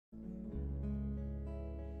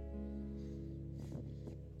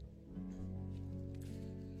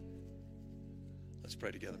Let's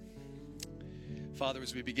pray together. Father,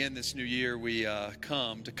 as we begin this new year, we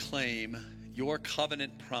come to claim your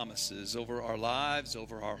covenant promises over our lives,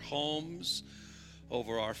 over our homes,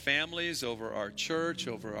 over our families, over our church,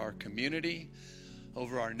 over our community,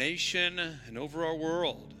 over our nation, and over our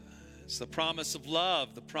world. It's the promise of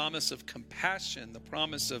love, the promise of compassion, the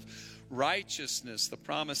promise of righteousness, the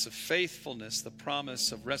promise of faithfulness, the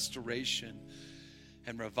promise of restoration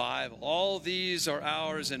and revival. All these are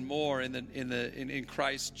ours and more in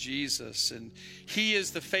Christ Jesus. And He is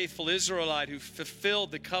the faithful Israelite who fulfilled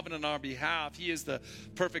the covenant on our behalf. He is the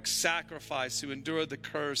perfect sacrifice who endured the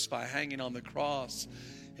curse by hanging on the cross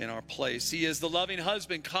in our place. He is the loving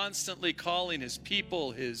husband constantly calling His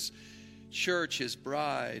people, His church, His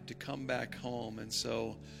bride to come back home. And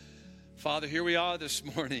so, Father, here we are this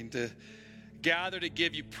morning to gather to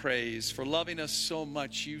give you praise for loving us so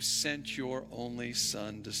much. You sent your only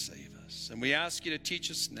Son to save us. And we ask you to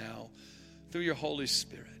teach us now through your Holy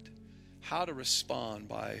Spirit how to respond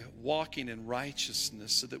by walking in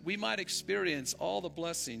righteousness so that we might experience all the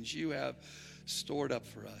blessings you have stored up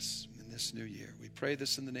for us in this new year. We pray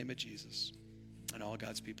this in the name of Jesus. And all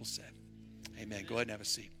God's people said, amen. Go ahead and have a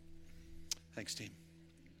seat. Thanks, team.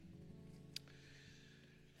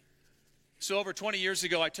 So over 20 years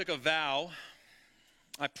ago, I took a vow.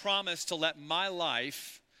 I promised to let my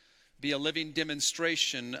life be a living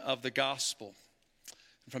demonstration of the gospel.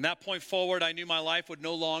 And from that point forward, I knew my life would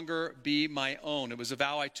no longer be my own. It was a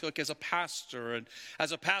vow I took as a pastor. And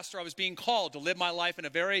as a pastor, I was being called to live my life in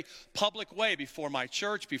a very public way before my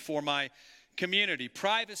church, before my community.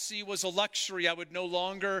 Privacy was a luxury I would no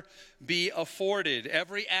longer be afforded.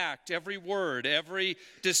 Every act, every word, every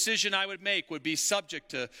decision I would make would be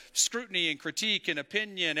subject to scrutiny and critique and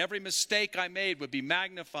opinion. Every mistake I made would be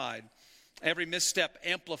magnified. Every misstep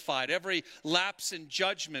amplified. Every lapse in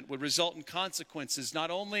judgment would result in consequences,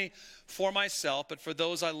 not only for myself, but for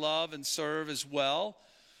those I love and serve as well.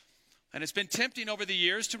 And it's been tempting over the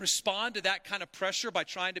years to respond to that kind of pressure by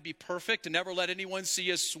trying to be perfect and never let anyone see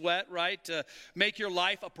you sweat, right? To make your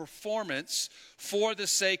life a performance for the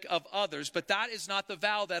sake of others. But that is not the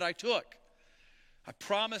vow that I took. I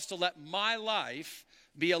promised to let my life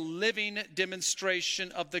be a living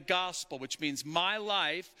demonstration of the gospel, which means my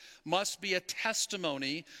life must be a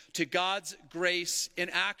testimony to God's grace in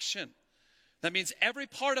action. That means every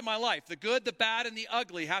part of my life, the good, the bad, and the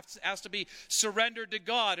ugly, has to be surrendered to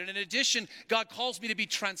God. And in addition, God calls me to be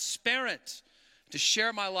transparent, to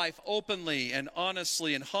share my life openly and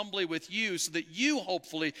honestly and humbly with you so that you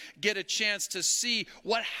hopefully get a chance to see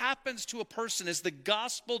what happens to a person as the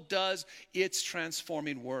gospel does its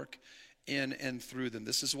transforming work in and through them.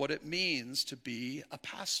 This is what it means to be a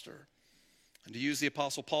pastor. And to use the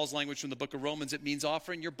Apostle Paul's language from the book of Romans, it means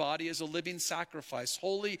offering your body as a living sacrifice,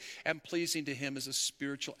 holy and pleasing to Him as a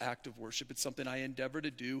spiritual act of worship. It's something I endeavor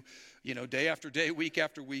to do, day after day, week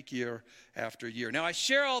after week, year after year. Now, I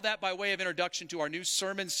share all that by way of introduction to our new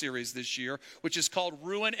sermon series this year, which is called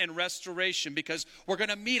Ruin and Restoration, because we're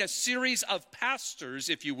going to meet a series of pastors,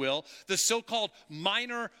 if you will, the so-called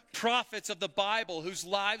minor prophets of the Bible whose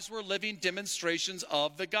lives were living demonstrations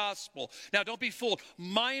of the gospel. Now, don't be fooled.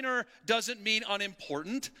 Minor doesn't mean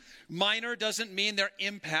unimportant. Minor doesn't mean their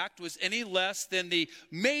impact was any less than the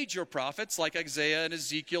major prophets like Isaiah and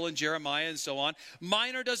Ezekiel and Jeremiah and so on.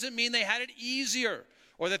 Minor doesn't mean they had it easier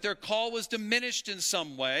or that their call was diminished in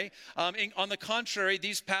some way. On the contrary,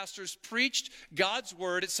 these pastors preached God's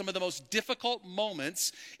word at some of the most difficult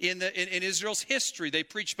moments in Israel's history. They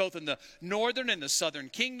preached both in the northern and the southern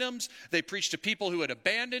kingdoms. They preached to people who had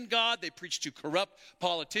abandoned God. They preached to corrupt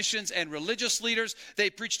politicians and religious leaders.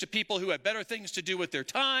 They preached to people who had better things to do with their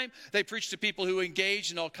time. They preached to people who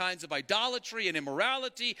engaged in all kinds of idolatry and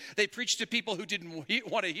immorality. They preached to people who didn't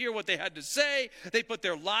want to hear what they had to say. They put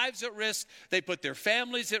their lives at risk. They put their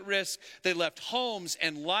families at risk. They left homes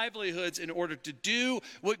and livelihoods in order to do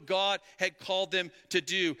what God had called them to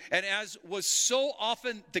do. And as was so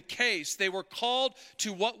often the case, they were called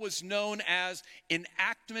to what was known as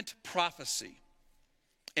enactment prophecy.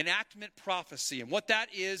 Enactment prophecy. And what that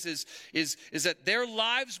is that their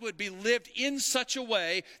lives would be lived in such a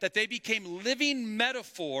way that they became living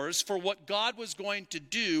metaphors for what God was going to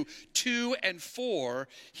do to and for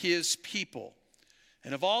His people.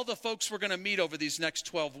 And of all the folks we're going to meet over these next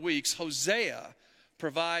 12 weeks, Hosea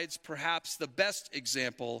provides perhaps the best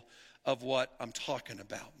example of what I'm talking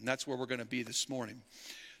about. And that's where we're going to be this morning.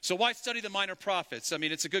 So why study the minor prophets? I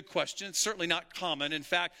mean, it's a good question. It's certainly not common. In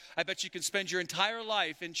fact, I bet you can spend your entire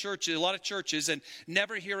life in churches, a lot of churches, and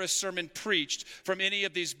never hear a sermon preached from any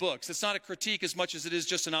of these books. It's not a critique as much as it is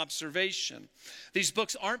just an observation. These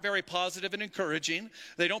books aren't very positive and encouraging.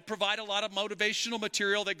 They don't provide a lot of motivational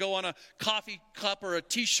material that go on a coffee cup or a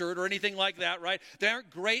t-shirt or anything like that, right? They aren't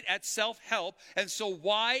great at self-help, and so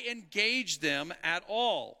why engage them at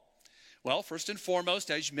all? Well, first and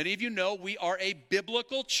foremost, as many of you know, we are a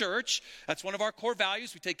biblical church. That's one of our core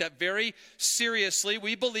values. We take that very seriously.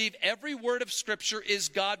 We believe every word of Scripture is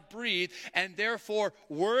God-breathed and therefore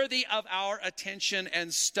worthy of our attention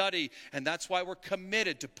and study. And that's why we're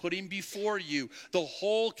committed to putting before you the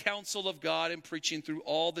whole counsel of God and preaching through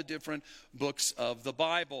all the different books of the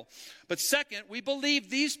Bible. But second, we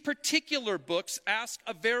believe these particular books ask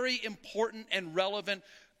a very important and relevant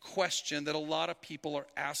question that a lot of people are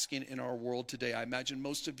asking in our world today. I imagine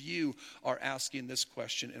most of you are asking this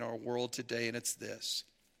question in our world today, and it's this.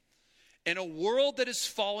 In a world that is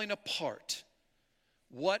falling apart,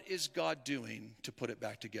 what is God doing to put it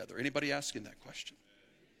back together? Anybody asking that question?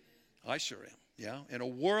 I sure am, yeah. In a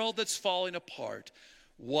world that's falling apart,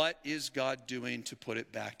 what is God doing to put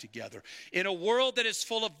it back together? In a world that is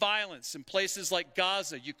full of violence in places like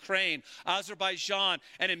Gaza, Ukraine, Azerbaijan,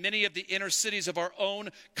 and in many of the inner cities of our own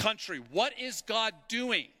country, what is God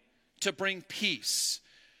doing to bring peace?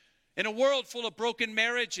 In a world full of broken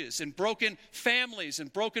marriages and broken families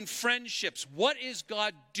and broken friendships, what is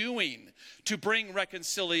God doing to bring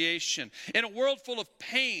reconciliation? In a world full of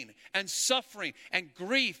pain and suffering and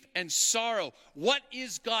grief and sorrow, what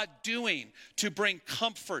is God doing to bring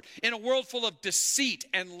comfort? In a world full of deceit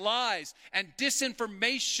and lies and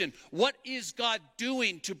disinformation, what is God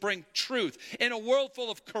doing to bring truth? In a world full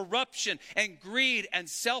of corruption and greed and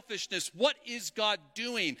selfishness, what is God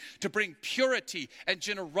doing to bring purity and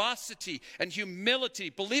generosity and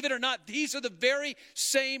humility? Believe it or not, these are the very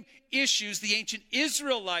same issues the ancient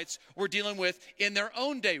Israelites were dealing with in their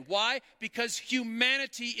own day. Why? Because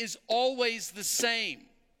humanity is always the same.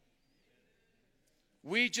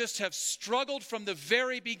 We just have struggled from the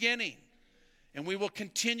very beginning, and we will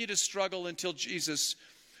continue to struggle until Jesus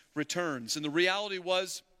returns. And the reality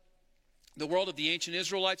was, the world of the ancient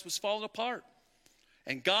Israelites was falling apart.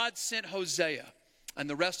 And God sent Hosea and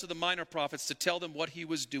the rest of the minor prophets to tell them what he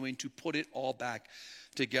was doing to put it all back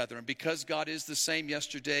together. And because God is the same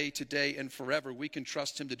yesterday, today, and forever, we can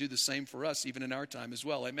trust him to do the same for us, even in our time as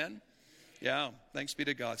well. Amen? Yeah, thanks be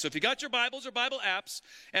to God. So if you got your Bibles or Bible apps,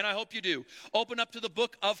 and I hope you do, open up to the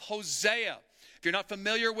book of Hosea. If you're not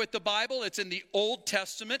familiar with the Bible, it's in the Old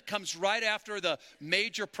Testament, comes right after the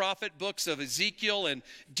major prophet books of Ezekiel and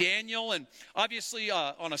Daniel. And obviously,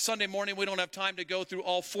 on a Sunday morning, we don't have time to go through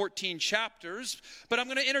all 14 chapters. But I'm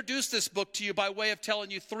going to introduce this book to you by way of telling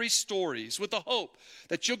you 3 stories with the hope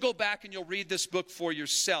that you'll go back and you'll read this book for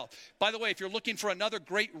yourself. By the way, if you're looking for another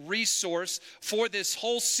great resource for this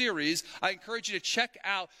whole series, I encourage you to check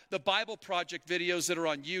out the Bible Project videos that are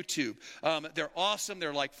on YouTube. They're awesome.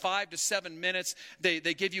 They're like 5 to 7 minutes. They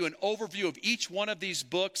give you an overview of each one of these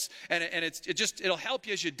books, and it'll help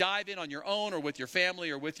you as you dive in on your own or with your family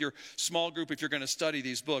or with your small group if you're going to study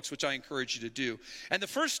these books, which I encourage you to do. And the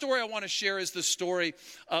first story I want to share is the story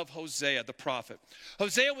of Hosea, the prophet.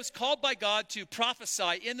 Hosea was called by God to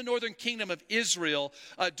prophesy in the northern kingdom of Israel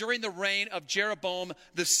during the reign of Jeroboam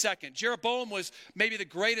II. Jeroboam was maybe the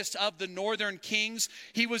greatest of the northern kings.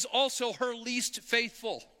 He was also her least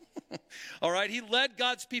faithful. All right, he led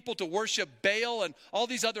God's people to worship Baal and all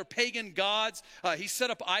these other pagan gods. He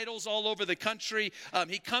set up idols all over the country.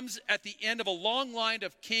 He comes at the end of a long line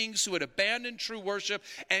of kings who had abandoned true worship,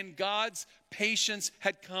 and God's patience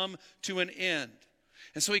had come to an end.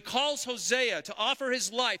 And so he calls Hosea to offer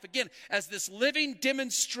his life, again, as this living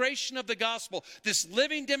demonstration of the gospel, this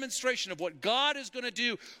living demonstration of what God is going to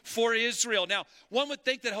do for Israel. Now, one would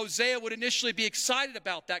think that Hosea would initially be excited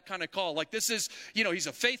about that kind of call. Like this is, he's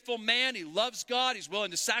a faithful man. He loves God. He's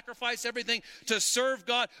willing to sacrifice everything to serve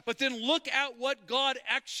God. But then look at what God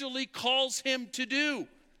actually calls him to do.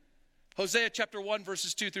 Hosea chapter 1,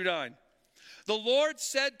 verses 2 through 9. The Lord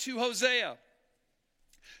said to Hosea,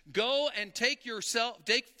 "Go and take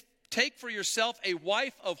for yourself a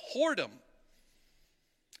wife of whoredom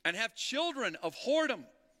and have children of whoredom,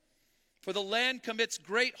 for the land commits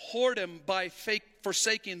great whoredom by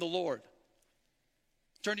forsaking the Lord."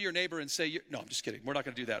 Turn to your neighbor and say, no, I'm just kidding. We're not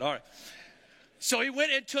going to do that. All right. So he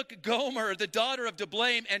went and took Gomer, the daughter of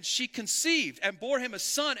Diblaim, and she conceived and bore him a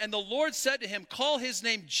son. And the Lord said to him, call his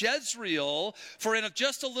name Jezreel, for in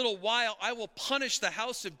just a little while I will punish the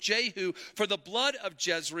house of Jehu for the blood of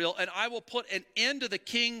Jezreel, and I will put an end to the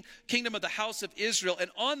kingdom of the house of Israel. And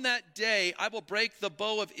on that day I will break the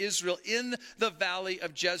bow of Israel in the valley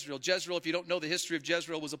of Jezreel. Jezreel, if you don't know the history of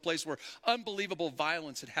Jezreel, was a place where unbelievable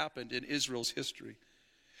violence had happened in Israel's history.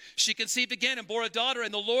 She conceived again and bore a daughter,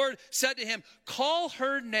 and the Lord said to him, call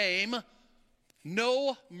her name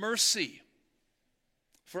No Mercy,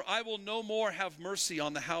 for I will no more have mercy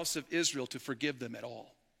on the house of Israel to forgive them at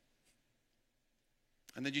all.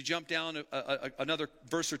 And then you jump down another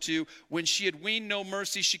verse or two. When she had weaned no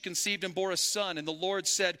mercy, she conceived and bore a son, and the Lord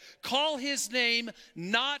said, call his name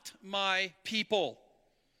Not My People,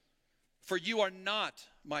 for you are not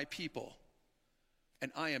my people,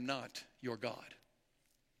 and I am not your God.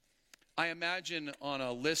 I imagine on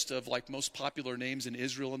a list of like most popular names in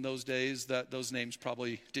Israel in those days that those names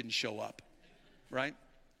probably didn't show up, right?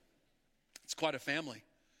 It's quite a family.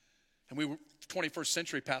 And we 21st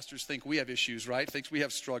century pastors think we have issues, right? Thinks we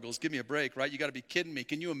have struggles. Give me a break, right? You got to be kidding me.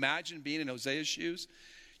 Can you imagine being in Hosea's shoes?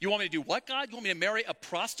 You want me to do what, God? You want me to marry a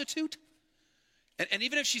prostitute? And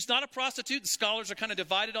even if she's not a prostitute, and scholars are kind of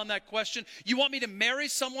divided on that question, you want me to marry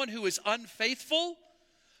someone who is unfaithful?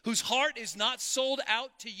 Whose heart is not sold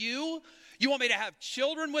out to you? You want me to have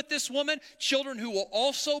children with this woman, children who will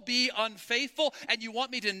also be unfaithful, and you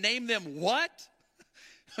want me to name them what?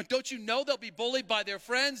 Don't you know they'll be bullied by their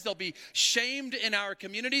friends? They'll be shamed in our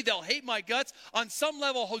community. They'll hate my guts. On some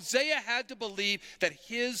level, Hosea had to believe that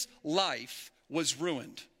his life was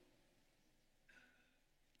ruined.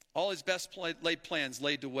 All his best laid plans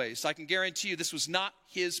laid to waste. I can guarantee you this was not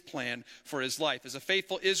his plan for his life. As a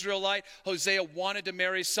faithful Israelite, Hosea wanted to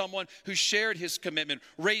marry someone who shared his commitment,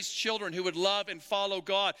 raised children who would love and follow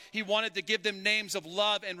God. He wanted to give them names of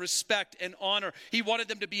love and respect and honor. He wanted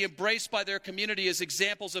them to be embraced by their community as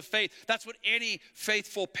examples of faith. That's what any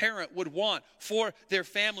faithful parent would want for their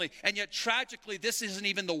family. And yet, tragically, this isn't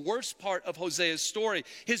even the worst part of Hosea's story.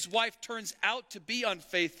 His wife turns out to be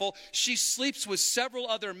unfaithful. She sleeps with several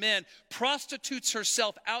other men, prostitutes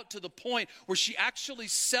herself out to the point where she actually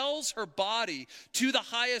sells her body to the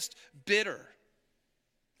highest bidder.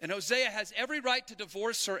 And Hosea has every right to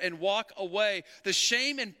divorce her and walk away. The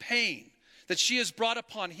shame and pain that she has brought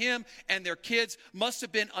upon him and their kids must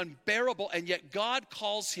have been unbearable, and yet God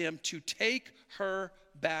calls him to take her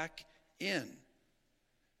back in.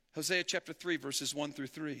 Hosea chapter 3, verses 1 through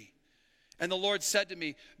 3. And the Lord said to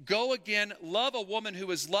me, go again, love a woman who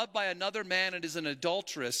is loved by another man and is an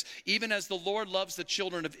adulteress, even as the Lord loves the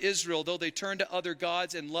children of Israel, though they turn to other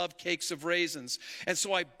gods and love cakes of raisins. And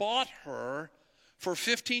so I bought her for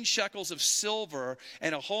 15 shekels of silver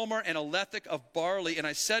and a homer and a lethek of barley. And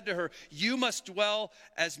I said to her, you must dwell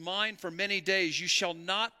as mine for many days. You shall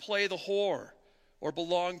not play the whore or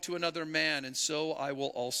belong to another man, and so I will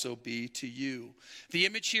also be to you. The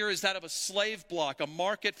image here is that of a slave block, a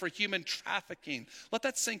market for human trafficking. Let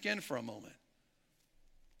that sink in for a moment.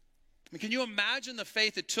 I mean, can you imagine the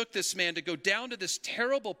faith it took this man to go down to this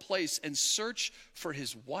terrible place and search for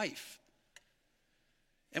his wife?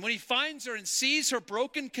 And when he finds her and sees her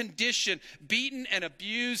broken condition, beaten and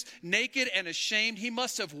abused, naked and ashamed, he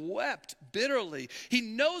must have wept bitterly. He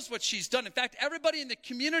knows what she's done. In fact, everybody in the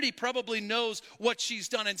community probably knows what she's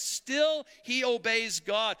done. And still he obeys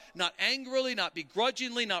God, not angrily, not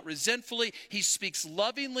begrudgingly, not resentfully. He speaks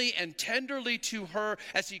lovingly and tenderly to her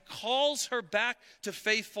as he calls her back to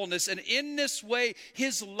faithfulness. And in this way,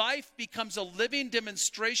 his life becomes a living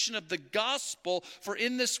demonstration of the gospel. For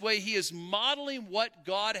in this way, he is modeling what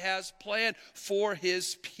God has planned for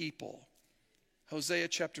his people. Hosea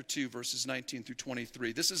chapter 2, verses 19 through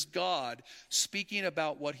 23. This is God speaking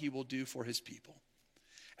about what he will do for his people.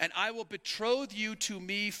 And I will betroth you to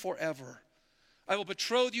me forever. I will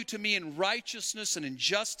betroth you to me in righteousness and in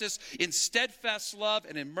justice, in steadfast love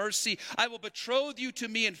and in mercy. I will betroth you to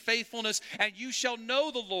me in faithfulness, and you shall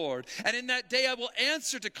know the Lord. And in that day I will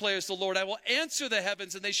answer, declares the Lord. I will answer the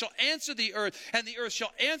heavens, and they shall answer the earth, and the earth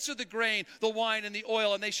shall answer the grain, the wine, and the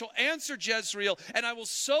oil, and they shall answer Jezreel. And I will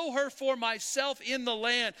sow her for myself in the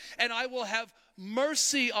land, and I will have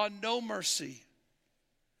mercy on no mercy.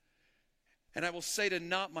 And I will say to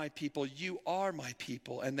not my people, you are my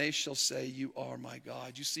people. And they shall say, you are my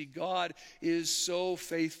God. You see, God is so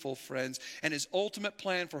faithful, friends. And his ultimate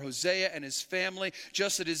plan for Hosea and his family,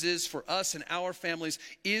 just as it is for us and our families,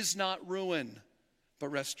 is not ruin, but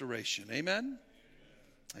restoration. Amen?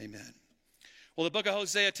 Amen. Well, the book of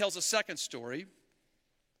Hosea tells a second story.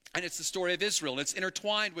 And it's the story of Israel. And it's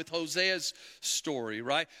intertwined with Hosea's story,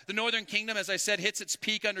 right? The northern kingdom, as I said, hits its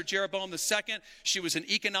peak under Jeroboam II. She was an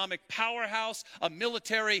economic powerhouse, a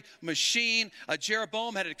military machine.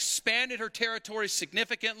 Jeroboam had expanded her territory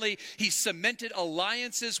significantly. He cemented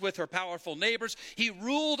alliances with her powerful neighbors. He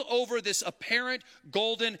ruled over this apparent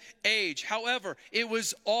golden age. However, it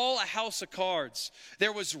was all a house of cards.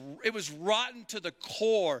 It was rotten to the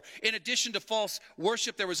core. In addition to false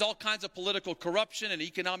worship, there was all kinds of political corruption and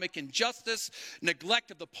economic injustice, neglect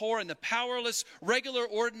of the poor and the powerless. Regular,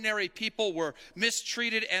 ordinary people were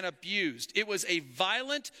mistreated and abused. It was a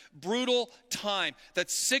violent, brutal time that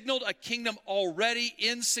signaled a kingdom already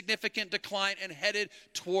in significant decline and headed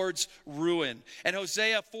towards ruin. And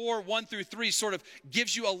Hosea 4, 1 through 3 sort of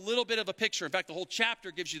gives you a little bit of a picture. In fact, the whole chapter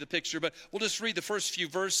gives you the picture, but we'll just read the first few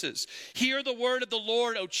verses. Hear the word of the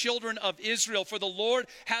Lord, O children of Israel, for the Lord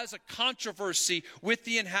has a controversy with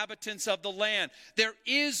the inhabitants of the land. There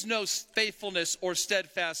is no faithfulness or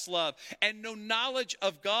steadfast love, and no knowledge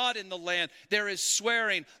of God in the land. There is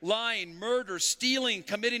swearing, lying, murder, stealing,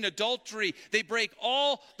 committing adultery. They break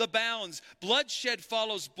all the bounds. Bloodshed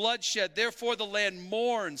follows bloodshed. Therefore the land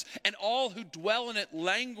mourns, and all who dwell in it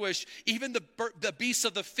languish. Even the beasts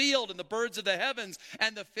of the field and the birds of the heavens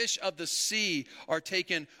and the fish of the sea are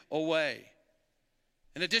taken away.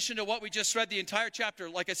 In addition to what we just read, the entire chapter,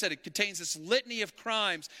 like I said, it contains this litany of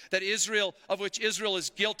crimes of which Israel is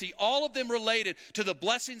guilty, all of them related to the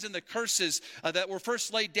blessings and the curses that were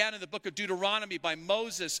first laid down in the book of Deuteronomy by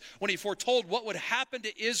Moses when he foretold what would happen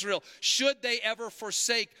to Israel should they ever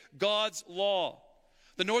forsake God's law.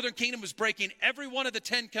 The northern kingdom was breaking every one of the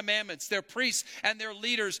 10 commandments. Their priests and their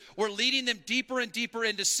leaders were leading them deeper and deeper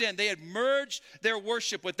into sin. They had merged their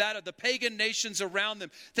worship with that of the pagan nations around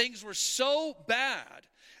them. Things were so bad,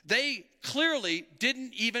 they clearly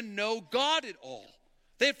didn't even know God at all.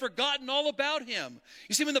 They had forgotten all about him.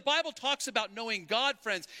 You see, when the Bible talks about knowing God,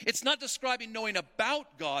 friends, it's not describing knowing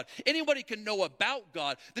about God. Anybody can know about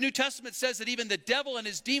God. The New Testament says that even the devil and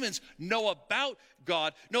his demons know about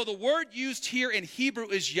God. No, the word used here in Hebrew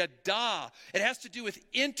is yada. It has to do with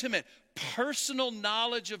intimate, personal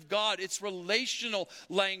knowledge of God. It's relational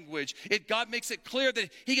language. God makes it clear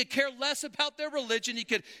that he could care less about their religion. He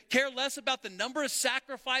could care less about the number of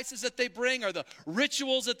sacrifices that they bring or the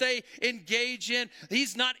rituals that they engage in.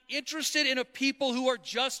 He's not interested in a people who are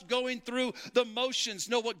just going through the motions.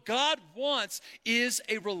 No, what God wants is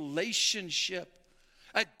a relationship.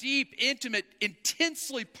 A deep, intimate,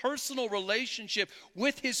 intensely personal relationship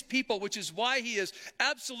with his people, which is why he is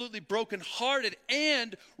absolutely brokenhearted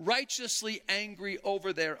and righteously angry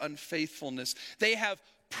over their unfaithfulness. They have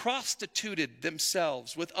prostituted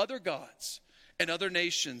themselves with other gods and other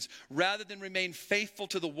nations rather than remain faithful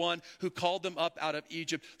to the one who called them up out of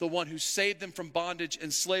Egypt, the one who saved them from bondage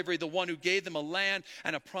and slavery, the one who gave them a land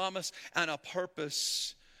and a promise and a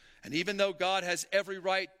purpose. And even though God has every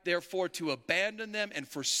right, therefore, to abandon them and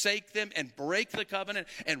forsake them and break the covenant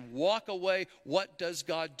and walk away, what does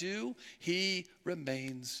God do? He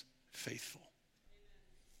remains faithful.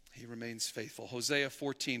 He remains faithful. Hosea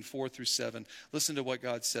 14, 4 through 7. Listen to what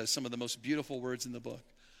God says, some of the most beautiful words in the book.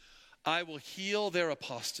 I will heal their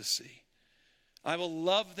apostasy. I will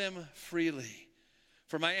love them freely.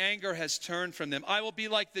 For my anger has turned from them. I will be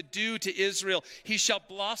like the dew to Israel. He shall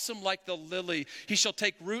blossom like the lily. He shall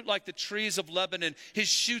take root like the trees of Lebanon. His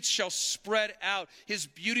shoots shall spread out. His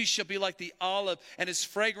beauty shall be like the olive, and his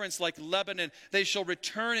fragrance like Lebanon. They shall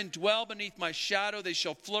return and dwell beneath my shadow. They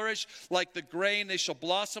shall flourish like the grain. They shall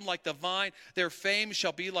blossom like the vine. Their fame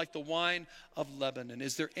shall be like the wine of Lebanon.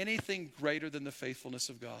 Is there anything greater than the faithfulness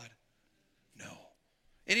of God? No.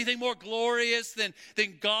 Anything more glorious than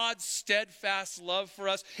God's steadfast love for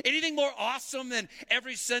us? Anything more awesome than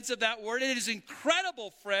every sense of that word? It is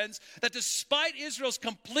incredible, friends, that despite Israel's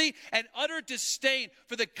complete and utter disdain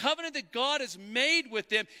for the covenant that God has made with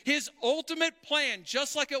them, his ultimate plan,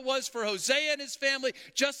 just like it was for Hosea and his family,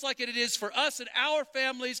 just like it is for us and our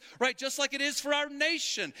families, right, just like it is for our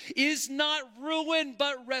nation, is not ruin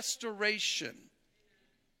but restoration.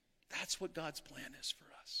 That's what God's plan is for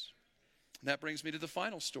us. And that brings me to the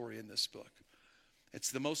final story in this book. It's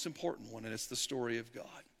the most important one, and it's the story of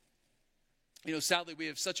God. You know, sadly, we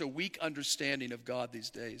have such a weak understanding of God these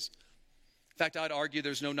days. In fact, I'd argue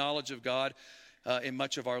there's no knowledge of God in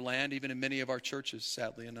much of our land, even in many of our churches,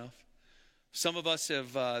 sadly enough. Some of us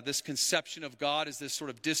have this conception of God as this sort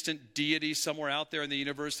of distant deity somewhere out there in the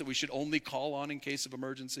universe that we should only call on in case of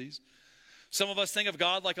emergencies. Some of us think of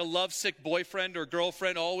God like a lovesick boyfriend or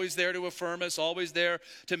girlfriend, always there to affirm us, always there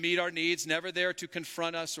to meet our needs, never there to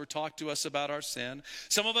confront us or talk to us about our sin.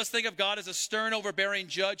 Some of us think of God as a stern, overbearing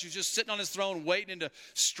judge who's just sitting on his throne waiting to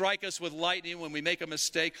strike us with lightning when we make a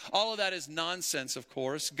mistake. All of that is nonsense, of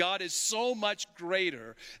course. God is so much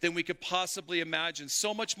greater than we could possibly imagine,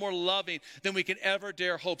 so much more loving than we can ever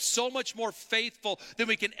dare hope, so much more faithful than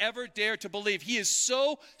we can ever dare to believe. He is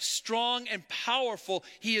so strong and powerful,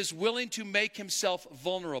 he is willing to make himself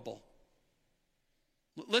vulnerable.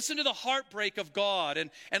 Listen to the heartbreak of God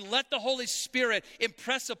and let the Holy Spirit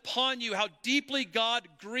impress upon you how deeply God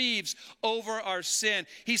grieves over our sin.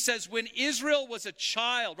 He says, when Israel was a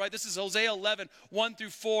child, right? This is Hosea 11, 1 through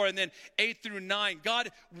 4, and then 8 through 9. God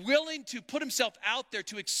willing to put himself out there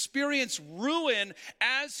to experience ruin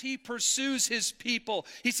as he pursues his people.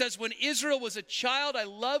 He says, when Israel was a child, I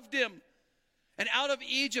loved him. And out of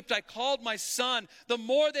Egypt I called my son. The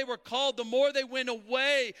more they were called, the more they went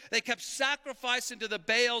away. They kept sacrificing to the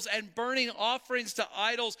Baals and burning offerings to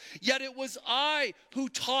idols. Yet it was I who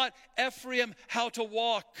taught Ephraim how to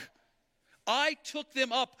walk. I took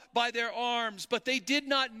them up by their arms, but they did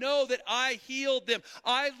not know that I healed them.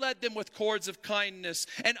 I led them with cords of kindness,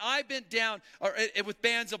 and I bent down with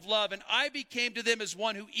bands of love, and I became to them as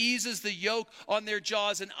one who eases the yoke on their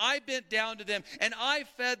jaws, and I bent down to them, and I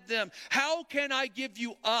fed them. How can I give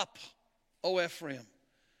you up, O Ephraim?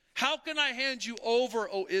 How can I hand you over,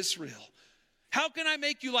 O Israel? How can I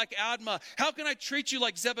make you like Admah? How can I treat you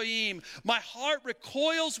like Zeboim? My heart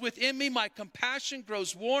recoils within me. My compassion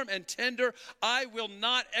grows warm and tender. I will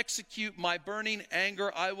not execute my burning anger.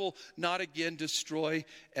 I will not again destroy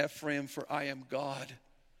Ephraim, for I am God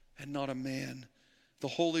and not a man, the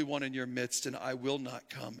Holy One in your midst, and I will not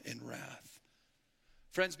come in wrath.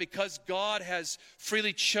 Friends, because God has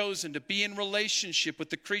freely chosen to be in relationship with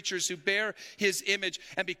the creatures who bear his image,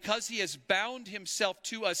 and because he has bound himself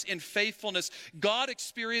to us in faithfulness, God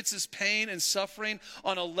experiences pain and suffering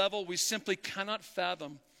on a level we simply cannot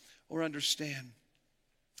fathom or understand.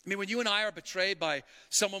 I mean, when you and I are betrayed by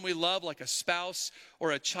someone we love, like a spouse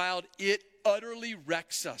or a child, it utterly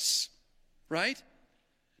wrecks us, right?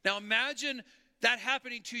 Now imagine that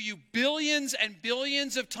happening to you billions and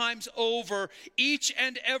billions of times over each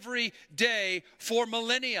and every day for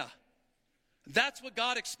millennia. That's what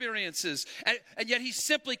God experiences. And yet he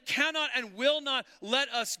simply cannot and will not let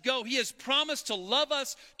us go. He has promised to love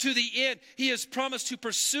us to the end. He has promised to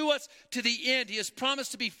pursue us to the end. He has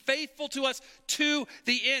promised to be faithful to us to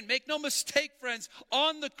the end. Make no mistake, friends,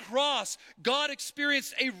 on the cross, God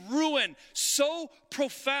experienced a ruin so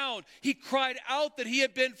profound. He cried out that he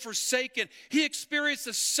had been forsaken. He experienced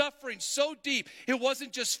a suffering so deep. It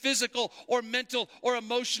wasn't just physical or mental or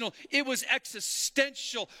emotional. It was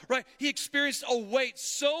existential, right? He experienced a weight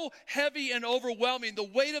so heavy and overwhelming, the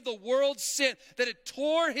weight of the world's sin, that it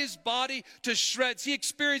tore his body to shreds. He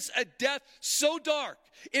experienced a death so dark,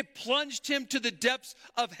 it plunged him to the depths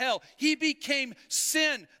of hell. He became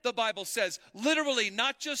sin, the Bible says, literally,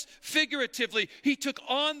 not just figuratively. He took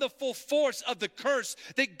on the full force of the curse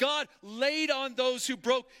that God laid on those who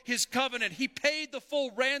broke his covenant. He paid the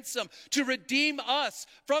full ransom to redeem us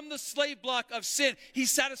from the slave block of sin. He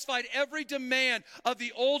satisfied every demand of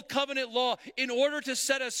the old covenant law in order to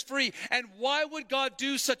set us free. And why would God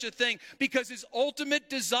do such a thing? Because his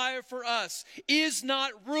ultimate desire for us is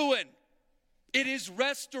not ruin. It is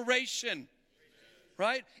restoration,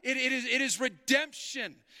 right? It is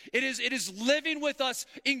redemption. It is living with us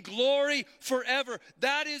in glory forever.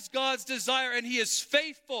 That is God's desire, and he is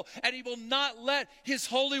faithful, and he will not let his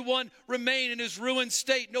Holy One remain in his ruined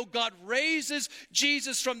state. No, God raises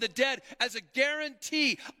Jesus from the dead as a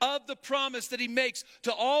guarantee of the promise that he makes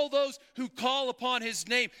to all those who call upon his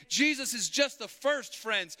name. Jesus is just the first,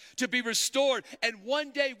 friends, to be restored, and one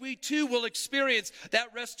day we too will experience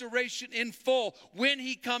that restoration in full when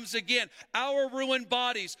he comes again. Our ruined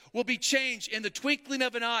bodies will be changed in the twinkling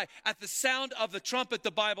of an eye. At the sound of the trumpet,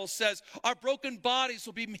 the Bible says, our broken bodies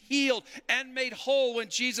will be healed and made whole when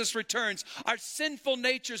Jesus returns. Our sinful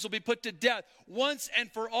natures will be put to death once and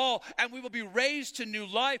for all, and we will be raised to new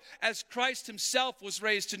life as Christ himself was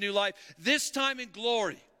raised to new life, this time in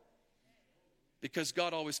glory, because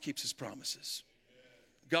God always keeps his promises.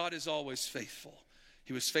 God is always faithful.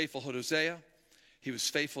 He was faithful to Hosea, he was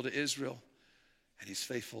faithful to Israel, and he's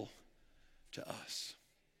faithful to us.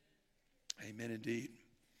 Amen indeed.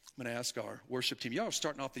 I'm going to ask our worship team. Y'all are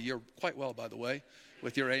starting off the year quite well, by the way,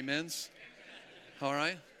 with your amens. All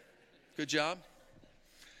right. Good job.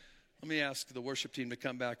 Let me ask the worship team to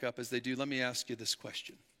come back up. As they do, let me ask you this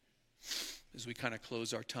question as we kind of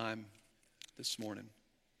close our time this morning.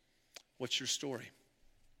 What's your story?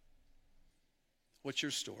 What's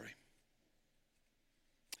your story?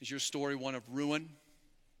 Is your story one of ruin?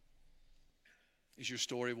 Is your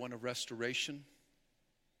story one of restoration?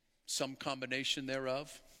 Some combination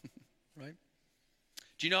thereof, right?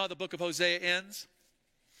 Do you know how the book of Hosea ends?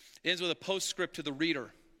 It ends with a postscript to the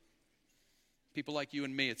reader. People like you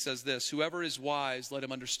and me, it says this: whoever is wise, let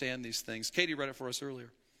him understand these things. Katie read it for us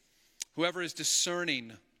earlier. Whoever is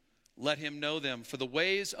discerning, let him know them. For the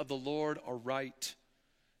ways of the Lord are right,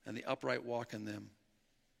 and the upright walk in them,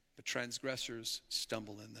 but transgressors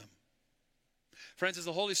stumble in them. Friends, has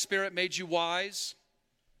the Holy Spirit made you wise?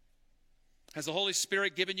 Has the Holy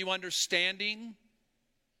Spirit given you understanding?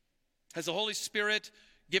 Has the Holy Spirit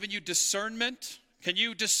given you discernment? Can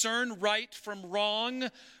you discern right from wrong,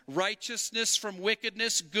 righteousness from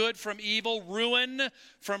wickedness, good from evil, ruin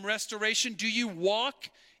from restoration? Do you walk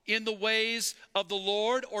in the ways of the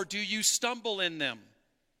Lord, or do you stumble in them?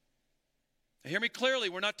 Now, hear me clearly.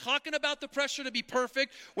 We're not talking about the pressure to be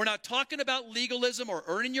perfect. We're not talking about legalism or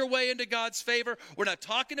earning your way into God's favor. We're not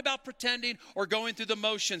talking about pretending or going through the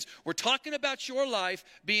motions. We're talking about your life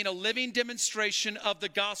being a living demonstration of the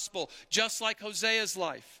gospel, just like Hosea's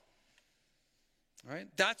life. All right?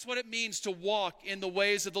 That's what it means to walk in the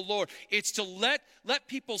ways of the Lord. It's to let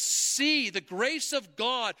people see the grace of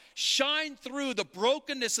God shine through the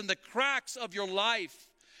brokenness and the cracks of your life.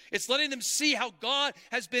 It's letting them see how God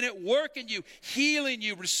has been at work in you, healing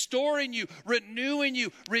you, restoring you, renewing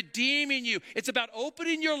you, redeeming you. It's about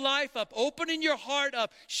opening your life up, opening your heart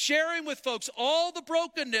up, sharing with folks all the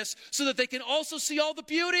brokenness so that they can also see all the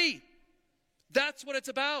beauty. That's what it's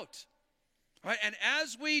about. All right? And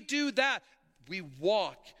as we do that, we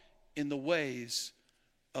walk in the ways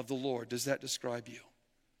of the Lord. Does that describe you?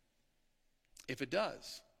 If it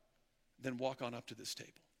does, then walk on up to this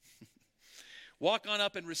table. Walk on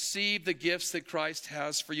up and receive the gifts that Christ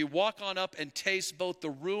has for you. Walk on up and taste both the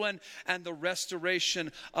ruin and the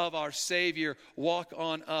restoration of our Savior. Walk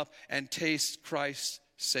on up and taste Christ's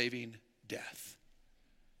saving death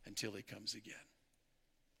until he comes again.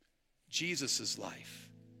 Jesus' life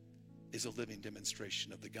is a living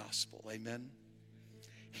demonstration of the gospel. Amen?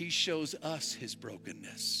 He shows us his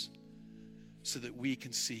brokenness so that we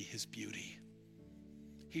can see his beauty.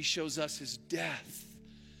 He shows us his death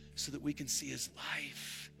so that we can see his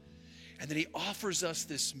life. And then he offers us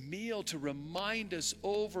this meal to remind us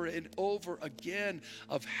over and over again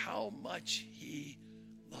of how much he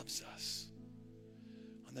loves us.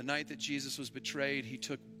 On the night that Jesus was betrayed, he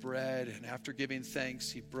took bread, and after giving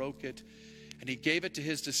thanks, he broke it, and he gave it to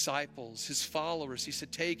his disciples, his followers. He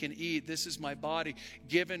said, "Take and eat. This is my body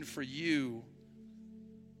given for you.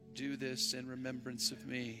 Do this in remembrance of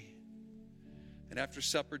me." And after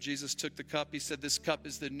supper, Jesus took the cup. He said, "This cup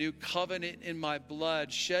is the new covenant in my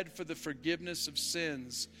blood, shed for the forgiveness of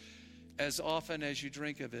sins. As often as you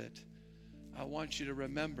drink of it, I want you to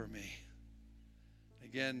remember me."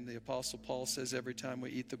 Again, the Apostle Paul says every time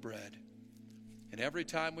we eat the bread and every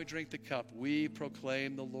time we drink the cup, we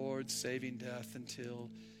proclaim the Lord's saving death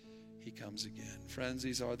until he comes again. Friends,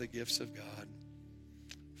 these are the gifts of God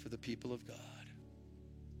for the people of God.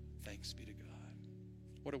 Thanks be to God.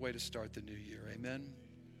 What a way to start the new year. Amen.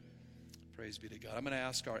 Praise be to God. I'm going to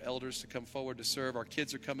ask our elders to come forward to serve. Our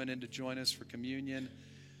kids are coming in to join us for communion.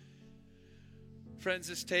 Friends,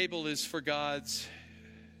 this table is for God's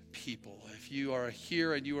people. If you are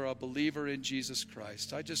here and you are a believer in Jesus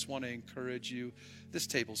Christ, I just want to encourage you. This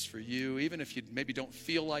table's for you. Even if you maybe don't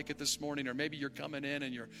feel like it this morning, or maybe you're coming in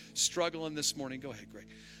and you're struggling this morning, go ahead, Greg.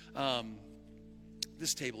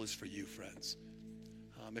 This table is for you, friends.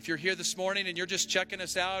 If you're here this morning and you're just checking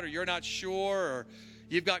us out, or you're not sure, or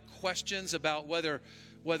you've got questions about whether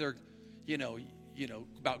you know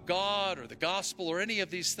about God or the gospel or any of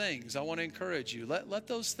these things, I want to encourage you. Let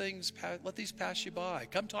those things let these pass you by.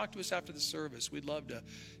 Come talk to us after the service. We'd love to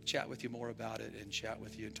chat with you more about it and chat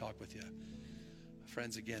with you and talk with you.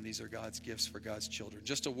 Friends, again, these are God's gifts for God's children.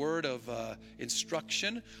 Just a word of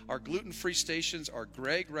instruction. Our gluten-free stations are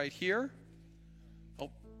Greg right here.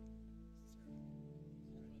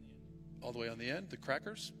 All the way on the end, the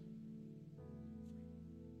crackers.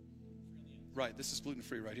 Right, this is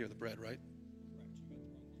gluten-free right here, the bread, right?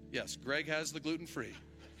 Yes, Greg has the gluten-free.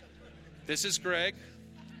 This is Greg.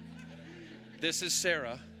 This is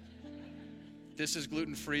Sarah. This is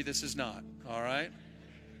gluten-free, this is not, all right?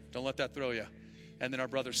 Don't let that throw you. And then our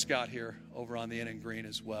brother Scott here over on the end in green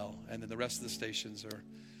as well. And then the rest of the stations are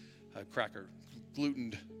cracker,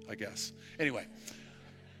 glutened, I guess. Anyway.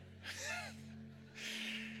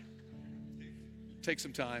 Take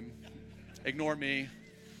some time, ignore me,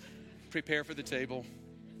 prepare for the table,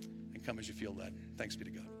 and come as you feel led. Thanks be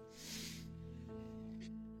to God.